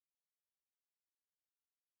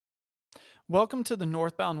Welcome to the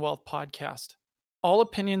Northbound Wealth Podcast. All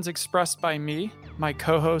opinions expressed by me, my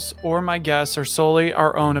co hosts, or my guests are solely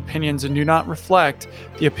our own opinions and do not reflect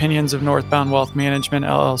the opinions of Northbound Wealth Management,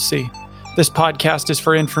 LLC. This podcast is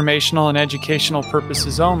for informational and educational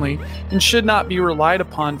purposes only and should not be relied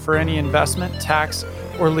upon for any investment, tax,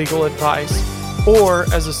 or legal advice,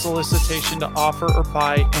 or as a solicitation to offer or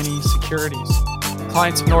buy any securities.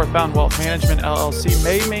 Clients of Northbound Wealth Management, LLC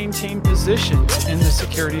may maintain positions in the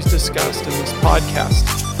securities discussed in this podcast.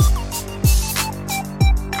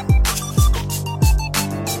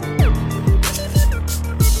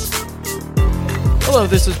 Hello,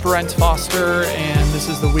 this is Brent Foster, and this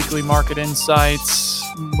is the Weekly Market Insights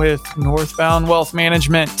with Northbound Wealth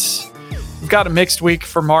Management. We've got a mixed week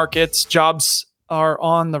for markets. Jobs are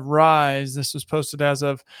on the rise. This was posted as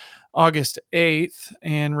of August 8th,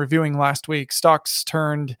 and reviewing last week, stocks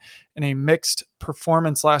turned in a mixed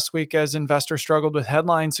performance last week as investors struggled with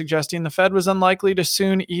headlines suggesting the Fed was unlikely to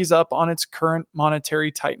soon ease up on its current monetary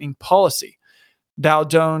tightening policy. Dow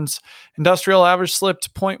Jones Industrial Average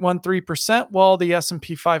slipped 0.13%, while the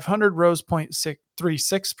S&P 500 rose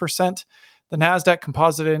 0.36%. The Nasdaq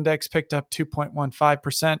Composite Index picked up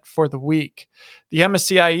 2.15% for the week. The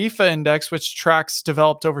MSCI EAFE Index, which tracks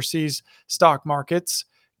developed overseas stock markets,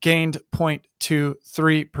 gained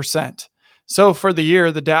 0.23%. So for the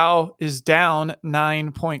year, the Dow is down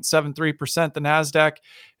 9.73%. The Nasdaq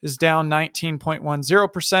is down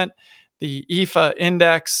 19.10%. The EAFE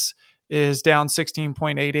index is down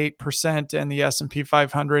 16.88%, and the S&P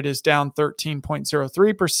 500 is down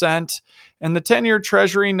 13.03%. And the 10-year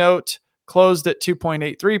Treasury note closed at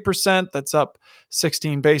 2.83%. That's up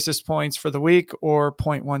 16 basis points for the week, or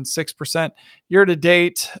 0.16%. Year to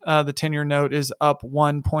date, the 10-year note is up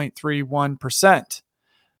 1.31%.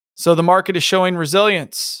 So the market is showing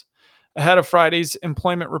resilience. Ahead of Friday's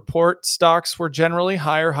employment report, stocks were generally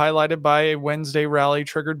higher, highlighted by a Wednesday rally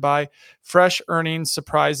triggered by fresh earnings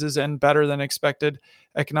surprises and better than expected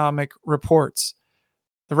economic reports.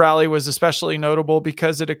 The rally was especially notable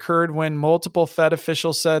because it occurred when multiple Fed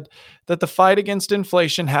officials said that the fight against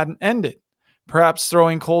inflation hadn't ended, perhaps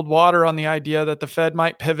throwing cold water on the idea that the Fed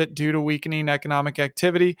might pivot due to weakening economic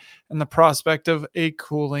activity and the prospect of a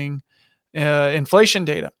cooling inflation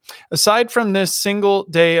data. Aside from this single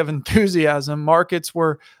day of enthusiasm, markets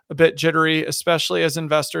were a bit jittery, especially as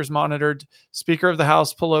investors monitored Speaker of the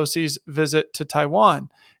House Pelosi's visit to Taiwan.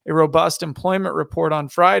 A robust employment report on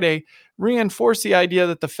Friday reinforced the idea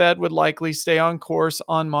that the Fed would likely stay on course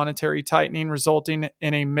on monetary tightening, resulting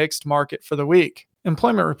in a mixed market for the week.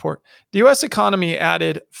 Employment report. The U.S. economy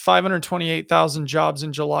added 528,000 jobs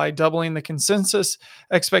in July, doubling the consensus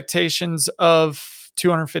expectations of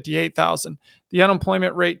 258,000. The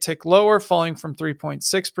unemployment rate ticked lower, falling from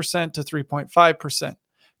 3.6% to 3.5%.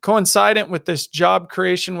 Coincident with this job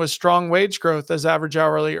creation was strong wage growth, as average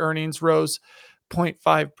hourly earnings rose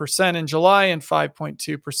 0.5% in July and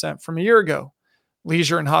 5.2% from a year ago.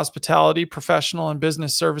 Leisure and hospitality, professional and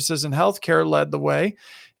business services, and healthcare led the way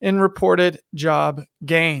in reported job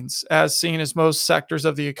gains, as seen as most sectors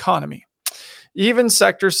of the economy. Even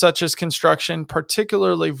sectors such as construction,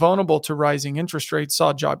 particularly vulnerable to rising interest rates,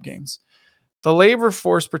 saw job gains. The labor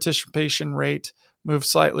force participation rate moved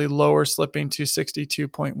slightly lower, slipping to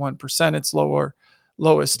 62.1%, its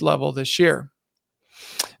lowest level this year.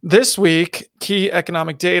 This week, key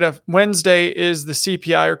economic data. Wednesday is the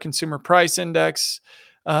CPI, or Consumer Price Index,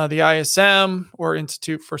 the ISM, or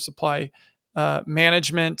Institute for Supply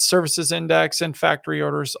Management Services Index, and factory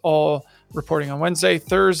orders, all reporting on Wednesday.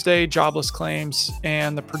 Thursday, jobless claims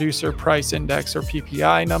and the Producer Price Index, or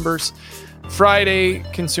PPI, numbers. Friday,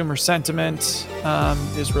 consumer sentiment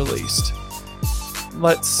is released.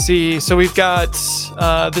 Let's see. So we've got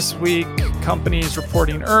this week companies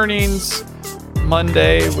reporting earnings.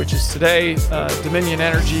 Monday, which is today, Dominion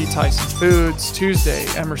Energy, Tyson Foods. Tuesday,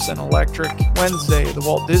 Emerson Electric. Wednesday, the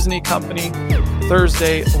Walt Disney Company.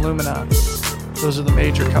 Thursday, Illumina. Those are the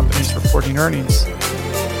major companies reporting earnings.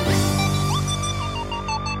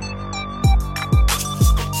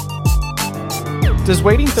 Does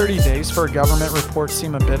waiting 30 days for a government report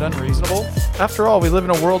seem a bit unreasonable? After all, we live in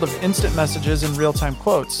a world of instant messages and real-time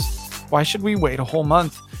quotes. Why should we wait a whole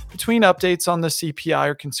month between updates on the CPI,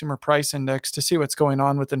 or Consumer Price Index, to see what's going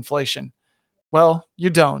on with inflation? Well, you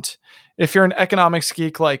don't. If you're an economics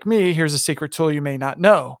geek like me, here's a secret tool you may not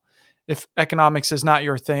know. If economics is not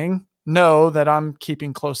your thing, know that I'm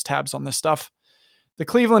keeping close tabs on this stuff. The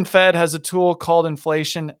Cleveland Fed has a tool called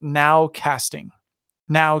inflation nowcasting,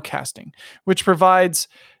 which provides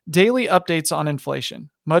Daily updates on inflation,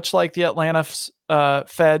 much like the Atlanta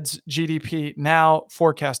Fed's GDP Now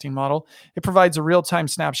forecasting model, it provides a real time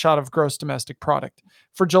snapshot of gross domestic product.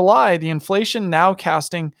 For July, the Inflation Now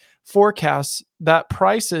casting forecasts that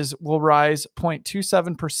prices will rise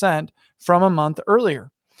 0.27% from a month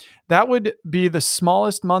earlier. That would be the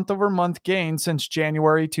smallest month over month gain since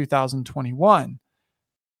January 2021.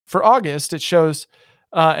 For August, it shows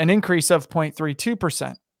an increase of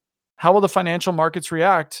 0.32%. How will the financial markets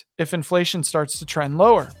react if inflation starts to trend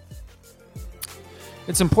lower?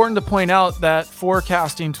 It's important to point out that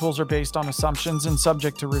forecasting tools are based on assumptions and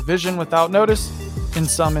subject to revision without notice. In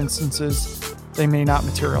some instances, they may not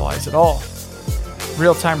materialize at all.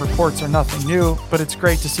 Real-time reports are nothing new, but it's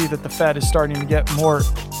great to see that the Fed is starting to get more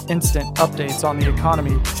instant updates on the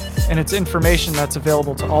economy, and it's information that's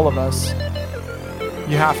available to all of us.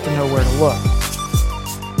 You have to know where to look.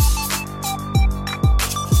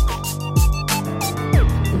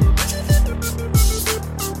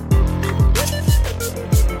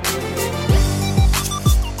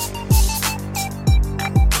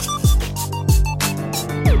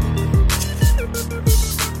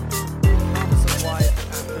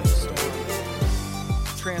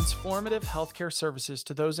 Transformative healthcare services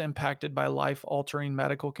to those impacted by life-altering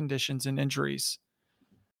medical conditions and injuries.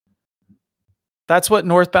 That's what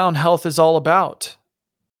Northbound Health is all about.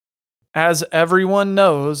 As everyone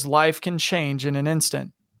knows, life can change in an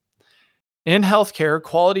instant. In healthcare,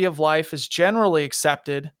 quality of life is generally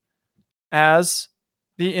accepted as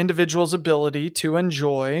the individual's ability to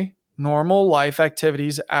enjoy normal life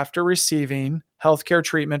activities after receiving healthcare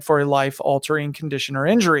treatment for a life-altering condition or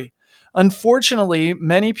injury. Unfortunately,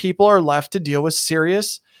 many people are left to deal with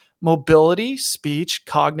serious mobility, speech,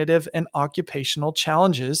 cognitive, and occupational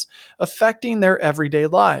challenges affecting their everyday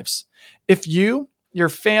lives. If you, your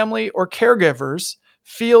family, or caregivers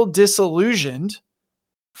feel disillusioned,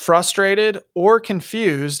 frustrated, or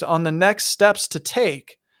confused on the next steps to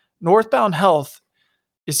take, Northbound Health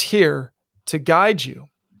is here to guide you.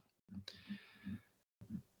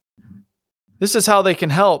 This is how they can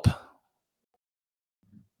help.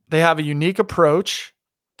 They have a unique approach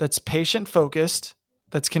that's patient-focused,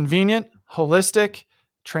 that's convenient, holistic,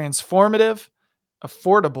 transformative,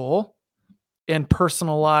 affordable, and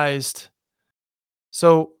personalized.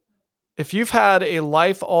 So if you've had a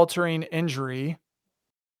life-altering injury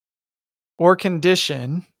or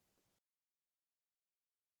condition,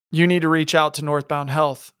 you need to reach out to Northbound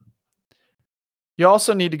Health. You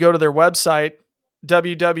also need to go to their website,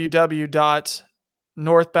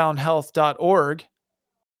 www.northboundhealth.org,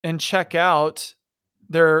 and check out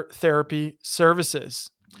their therapy services.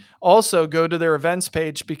 Also, go to their events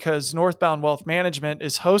page because Northbound Wealth Management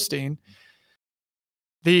is hosting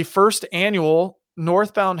the first annual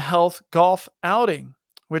Northbound Health Golf Outing,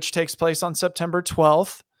 which takes place on September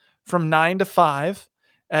 12th from 9 to 5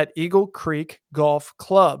 at Eagle Creek Golf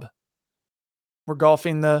Club. We're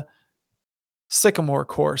golfing the Sycamore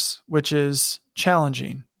course, which is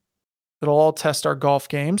challenging. It'll all test our golf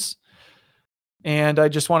games. And I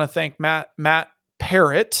just want to thank Matt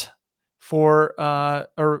Parrott for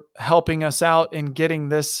helping us out in getting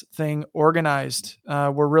this thing organized.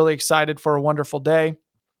 We're really excited for a wonderful day.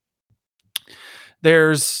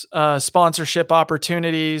 There's sponsorship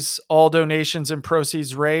opportunities. All donations and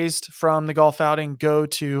proceeds raised from the golf outing go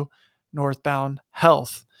to Northbound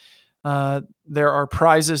Health. There are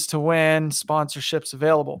prizes to win, sponsorships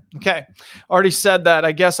available. Okay, already said that.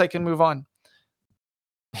 I guess I can move on.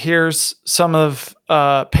 Here's some of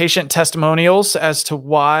patient testimonials as to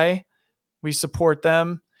why we support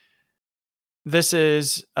them. This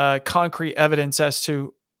is concrete evidence as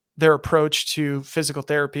to their approach to physical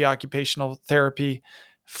therapy, occupational therapy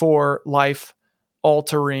for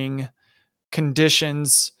life-altering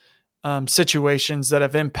conditions, situations that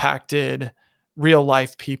have impacted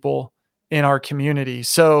real-life people in our community.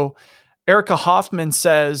 So Erica Hoffman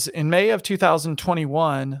says, in May of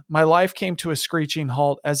 2021, my life came to a screeching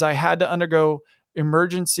halt as I had to undergo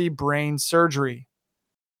emergency brain surgery.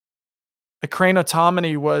 A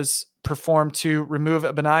craniotomy was performed to remove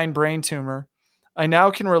a benign brain tumor. I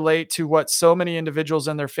now can relate to what so many individuals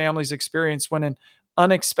and their families experience when an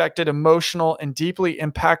unexpected, emotional, and deeply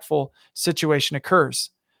impactful situation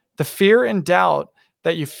occurs. The fear and doubt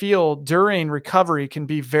that you feel during recovery can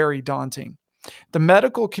be very daunting. The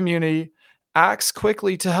medical community acts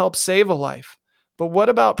quickly to help save a life, but what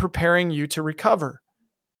about preparing you to recover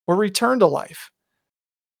or return to life?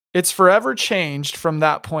 It's forever changed from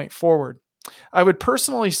that point forward. I would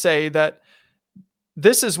personally say that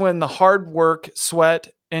this is when the hard work, sweat,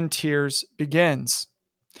 and tears begins.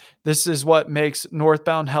 This is what makes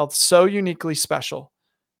Northbound Health so uniquely special.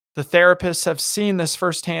 The therapists have seen this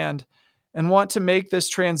firsthand and want to make this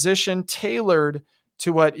transition tailored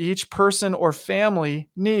to what each person or family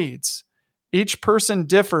needs. Each person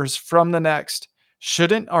differs from the next.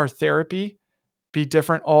 Shouldn't our therapy be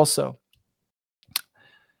different also?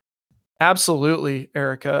 Absolutely,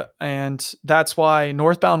 Erica. And that's why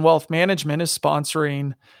Northbound Wealth Management is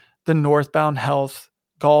sponsoring the Northbound Health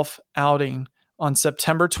Golf Outing on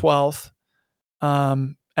September 12th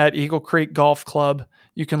at Eagle Creek Golf Club.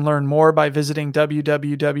 You can learn more by visiting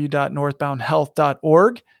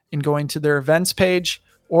www.northboundhealth.org and going to their events page,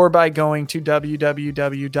 or by going to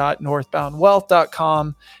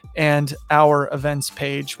www.northboundwealth.com and our events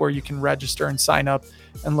page, where you can register and sign up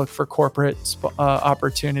and look for corporate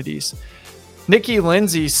opportunities. Nikki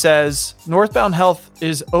Lindsay says Northbound Health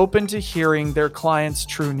is open to hearing their clients'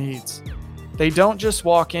 true needs. They don't just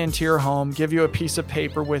walk into your home, give you a piece of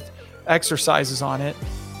paper with exercises on it,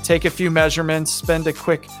 take a few measurements, spend a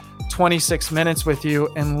quick 26 minutes with you,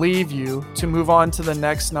 and leave you to move on to the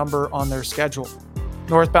next number on their schedule.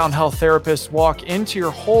 Northbound Health therapists walk into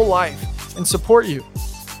your whole life and support you,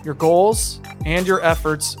 your goals, and your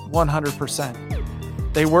efforts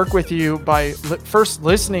 100%. They work with you by first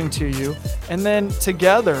listening to you, and then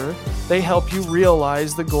together they help you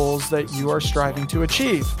realize the goals that you are striving to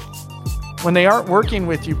achieve. When they aren't working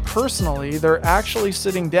with you personally, they're actually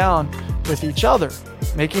sitting down with each other,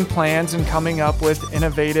 making plans and coming up with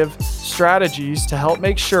innovative strategies to help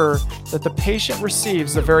make sure that the patient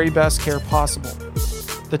receives the very best care possible.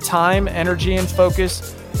 The time, energy, and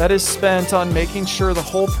focus that is spent on making sure the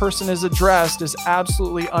whole person is addressed is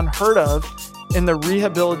absolutely unheard of in the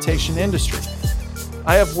rehabilitation industry.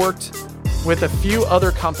 I have worked with a few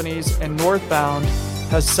other companies, and Northbound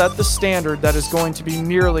has set the standard that is going to be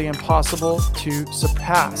nearly impossible to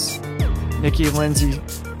surpass. Nikki Lindsay,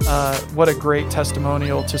 what a great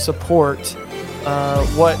testimonial to support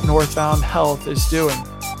what Northbound Health is doing.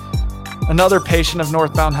 Another patient of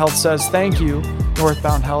Northbound Health says, "Thank you,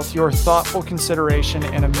 Northbound Health. Your thoughtful consideration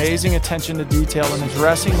and amazing attention to detail in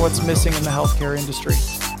addressing what's missing in the healthcare industry.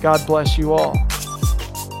 God bless you all."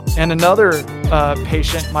 And another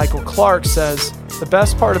patient, Michael Clark, says, "The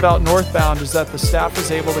best part about Northbound is that the staff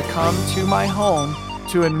is able to come to my home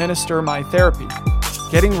to administer my therapy.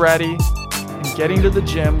 Getting ready and getting to the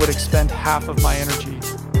gym would expend half of my energy.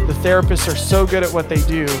 The therapists are so good at what they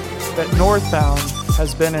do that Northbound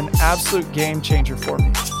has been an absolute game changer for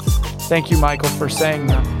me." Thank you, Michael, for saying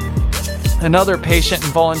that. Another patient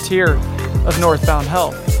and volunteer of Northbound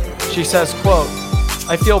Health. She says, quote,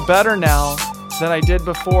 "I feel better now than I did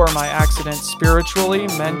before my accident, spiritually,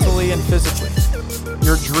 mentally, and physically.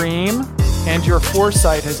 Your dream and your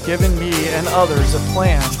foresight has given me and others a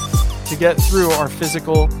plan to get through our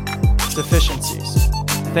physical deficiencies.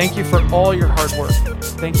 Thank you for all your hard work.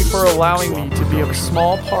 Thank you for allowing me to be a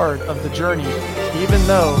small part of the journey, even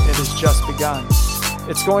though it has just begun.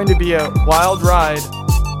 It's going to be a wild ride,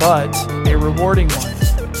 but a rewarding one."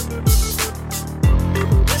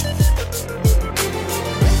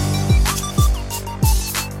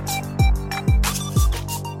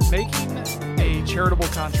 Making a charitable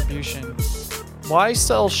contribution. Why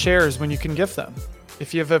sell shares when you can gift them?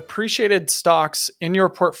 If you have appreciated stocks in your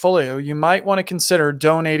portfolio, you might want to consider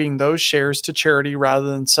donating those shares to charity rather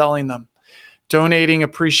than selling them. Donating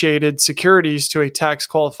appreciated securities to a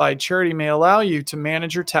tax-qualified charity may allow you to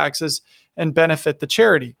manage your taxes and benefit the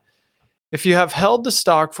charity. If you have held the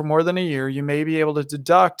stock for more than a year, you may be able to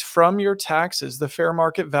deduct from your taxes the fair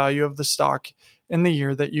market value of the stock in the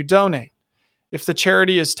year that you donate. If the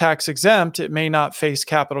charity is tax exempt, it may not face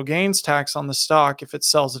capital gains tax on the stock if it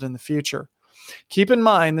sells it in the future. Keep in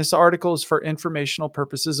mind, this article is for informational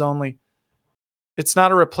purposes only. It's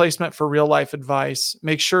not a replacement for real life advice.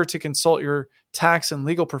 Make sure to consult your tax and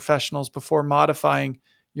legal professionals before modifying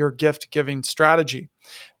your gift giving strategy.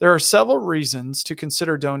 There are several reasons to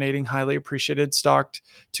consider donating highly appreciated stock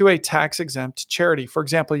to a tax exempt charity. For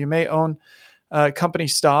example, you may own company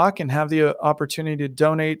stock and have the opportunity to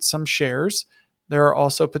donate some shares. There are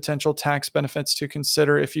also potential tax benefits to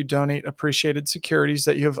consider if you donate appreciated securities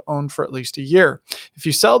that you have owned for at least a year. If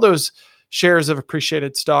you sell those shares of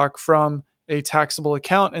appreciated stock from a taxable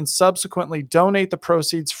account and subsequently donate the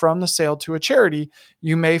proceeds from the sale to a charity,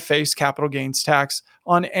 you may face capital gains tax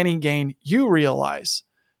on any gain you realize,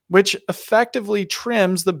 which effectively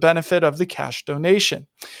trims the benefit of the cash donation.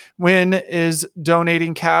 When is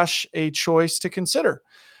donating cash a choice to consider?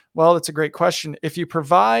 Well, it's a great question. If you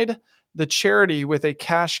provide the charity with a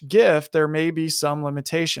cash gift, there may be some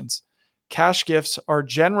limitations. Cash gifts are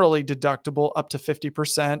generally deductible up to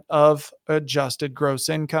 50% of adjusted gross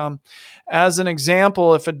income. As an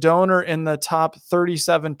example, if a donor in the top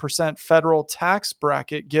 37% federal tax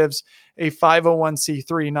bracket gives a 501c3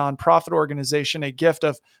 nonprofit organization a gift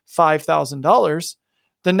of $5,000,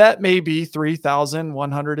 the net may be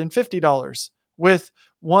 $3,150, with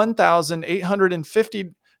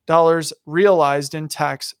 $1,850 realized in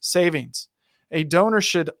tax savings. A donor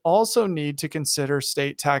should also need to consider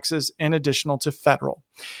state taxes in addition to federal.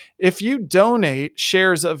 If you donate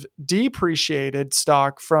shares of depreciated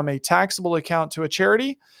stock from a taxable account to a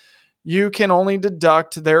charity, you can only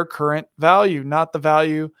deduct their current value, not the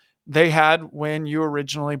value they had when you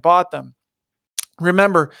originally bought them.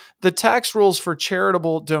 Remember, the tax rules for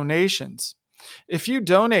charitable donations. If you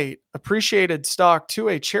donate appreciated stock to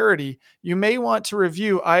a charity, you may want to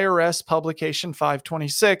review IRS Publication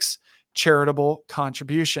 526, Charitable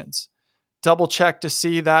Contributions. Double check to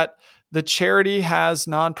see that the charity has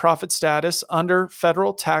nonprofit status under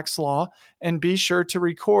federal tax law, and be sure to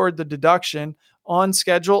record the deduction on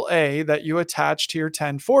Schedule A that you attach to your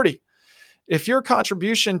 1040. If your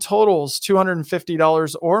contribution totals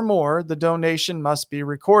 $250 or more, the donation must be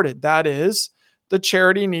recorded. That is, the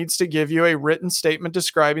charity needs to give you a written statement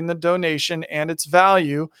describing the donation and its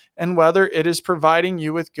value and whether it is providing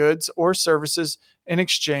you with goods or services in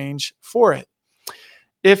exchange for it.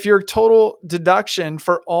 If your total deduction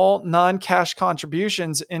for all non-cash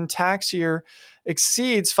contributions in tax year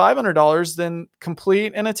exceeds $500, then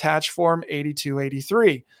complete and attach Form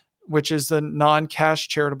 8283, which is the non-cash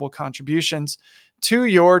charitable contributions, to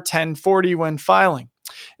your 1040 when filing.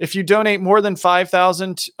 If you donate more than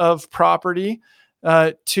 $5,000 of property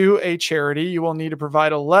to a charity, you will need to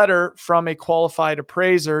provide a letter from a qualified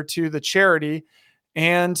appraiser to the charity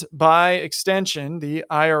and, by extension, the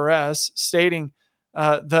IRS, stating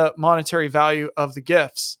the monetary value of the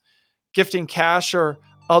gifts. Gifting cash or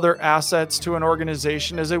other assets to an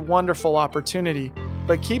organization is a wonderful opportunity,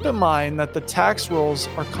 but keep in mind that the tax rules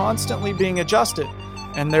are constantly being adjusted,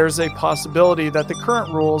 and there's a possibility that the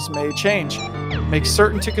current rules may change. Make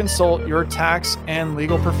certain to consult your tax and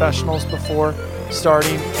legal professionals before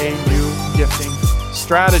starting a new gifting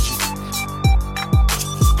strategy.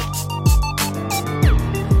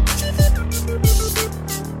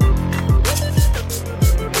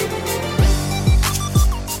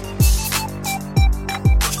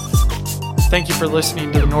 Thank you for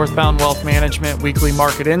listening to the Northbound Wealth Management Weekly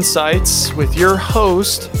Market Insights with your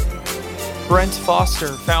host, Brent Foster,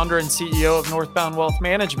 founder and CEO of Northbound Wealth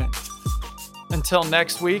Management. Until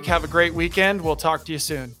next week, have a great weekend. We'll talk to you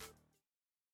soon.